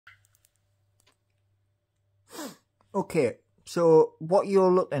Okay, so what you're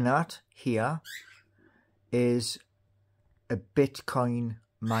looking at here is a Bitcoin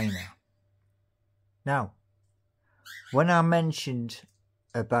miner. Now, when I mentioned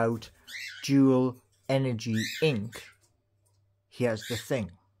about dual energy ink, here's the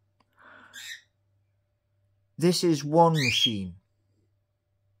thing. This is one machine,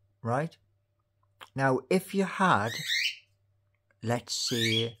 right? Now, if you had, let's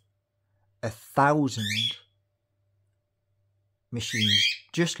say, 1,000 machines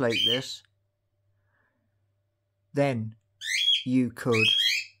just like this, then you could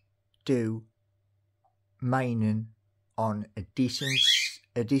do mining on a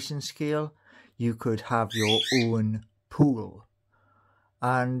decent scale. You could have your own pool.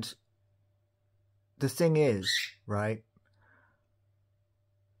 And the thing is, right,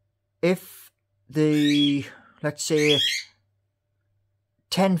 if let's say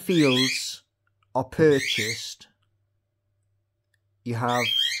 10 fields are purchased, you have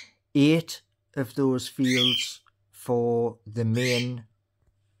 8 of those fields for the main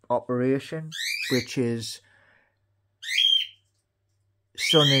operation, which is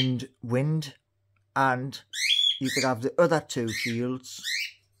sun and wind, and you could have the other 2 fields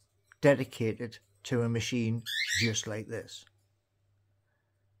dedicated to a machine just like this.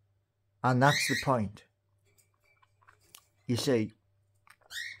 And that's the point. You see,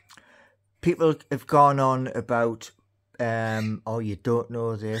 people have gone on about oh, you don't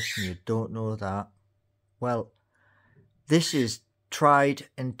know this and you don't know that. Well, this is tried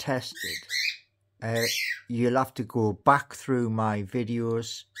and tested. You'll have to go back through my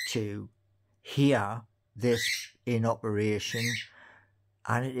videos to hear this in operation,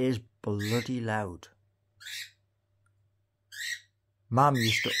 and it is bloody loud. Mum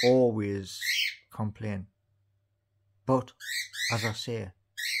used to always complain, but as I say,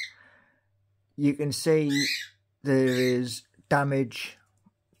 you can see there is damage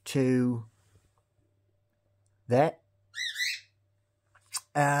to that,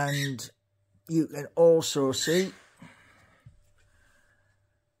 and you can also see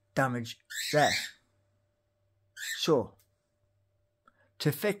damage there. So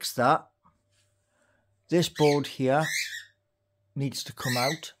to fix that, this board here needs to come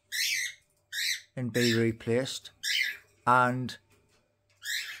out and be replaced, and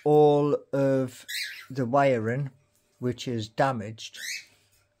all of the wiring which is damaged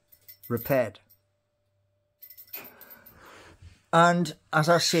repaired. And as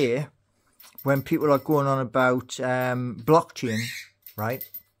I say, when people are going on about blockchain, right?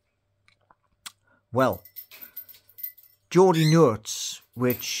 Well, Geordie Notes,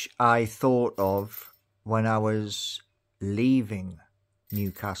 which I thought of when I was leaving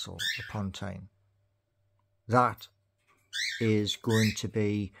Newcastle upon Tyne, that is going to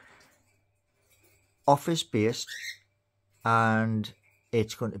be office based, and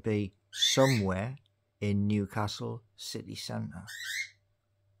it's going to be somewhere in Newcastle city centre.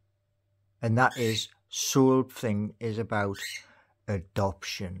 And that is, sole thing is about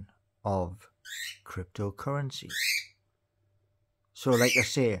adoption of cryptocurrency. So like I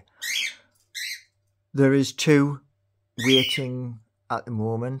say, there is 2 waiting at the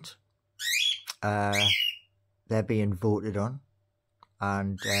moment. They're being voted on,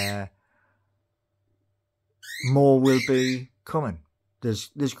 and more will be coming.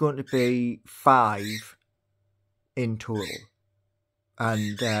 There's going to be 5 in total,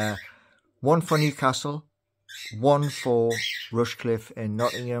 and 1 for Newcastle, 1 for Rushcliffe in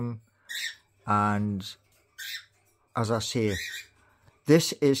Nottingham, and as I say,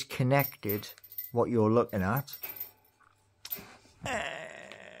 this is connected. What you're looking at,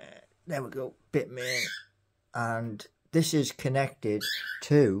 there we go, Bitmain, and this is connected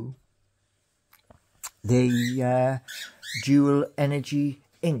to the dual energy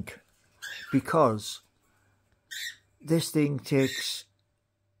ink, because this thing takes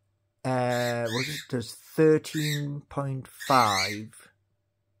does 13.5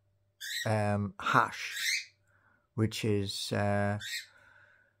 hash, which is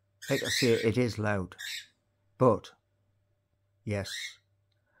like I say, it is loud, but yes,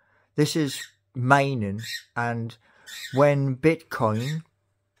 this is mining. And when Bitcoin,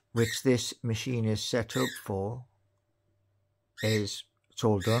 which this machine is set up for, it's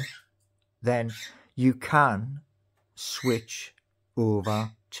all done, then you can switch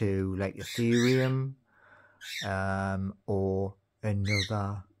over to like Ethereum or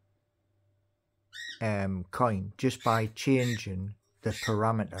another coin just by changing the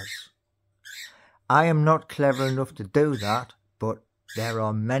parameters. I am not clever enough to do that, but there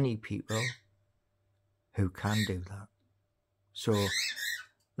are many people who can do that. So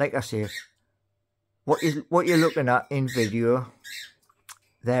like I say, what you're looking at in video,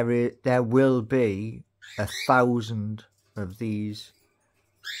 there will be 1,000 of these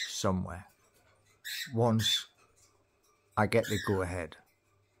somewhere once I get the go ahead.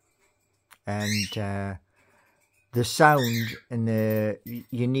 And the sound and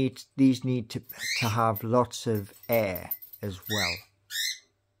these need to have lots of air as well,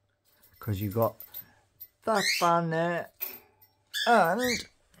 because you've got that fan there and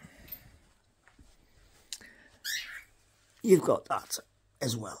you've got that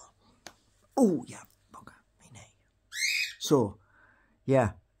as well. Oh yeah, bugger me knee. So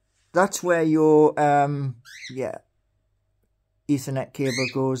yeah, that's where your Ethernet cable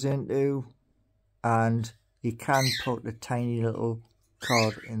goes into, and you can put a tiny little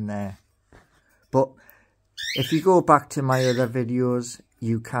cord in there. But if you go back to my other videos,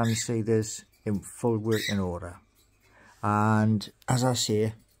 you can see this in full working order. And as I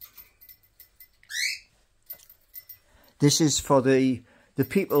say, this is for the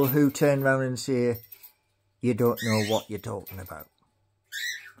people who turn around and say you don't know what you're talking about.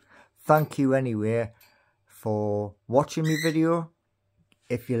 Thank you anyway for watching my video.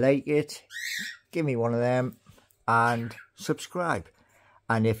 If you like it, give me one of them and subscribe.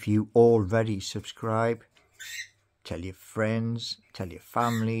 And if you already subscribe, tell your friends, tell your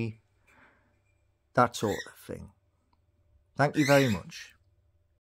family, that sort of thing. Thank you very much.